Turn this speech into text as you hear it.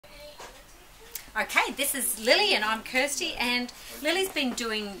Okay, this is Lily and I'm Kirsty, and Lily's been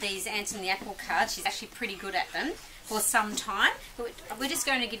doing these ants in the apple cards. She's actually pretty good at them for some time. But we're just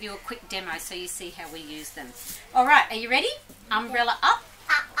going to give you a quick demo so you see how we use them. Alright, are you ready? Umbrella up.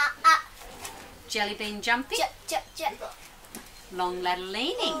 Jelly bean jumping. Long ladder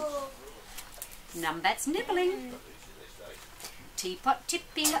leaning. Numbats nibbling. Teapot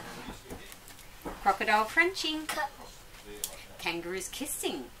tipping. Crocodile crunching. Kangaroos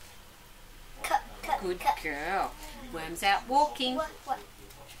kissing. Good girl. Worms out walking.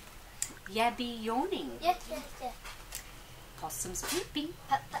 Yabby yawning. Possums peeping.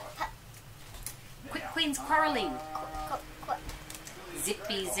 Quick queens quarrelling.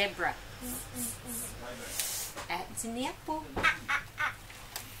 Zippy zebra. Ants in the apple.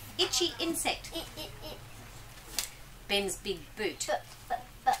 Itchy insect. Ben's big boot.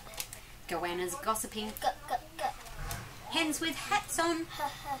 Goanna's gossiping. Hens with hats on.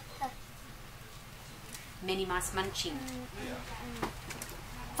 Many mice munching.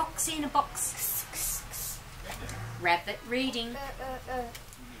 Fox in a box. Rabbit reading.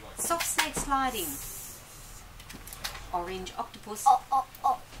 Soft snake sliding. Orange octopus.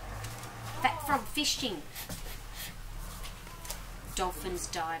 Fat frog fishing. Dolphins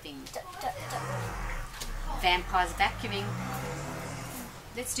diving. Vampires vacuuming.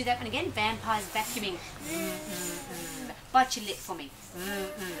 Let's do that one again. Vampires vacuuming. Bite your lip for me.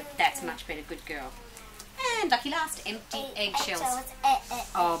 That's much better. Good girl. And lucky last, empty eggshells.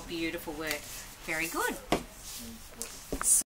 Oh, beautiful work. Very good.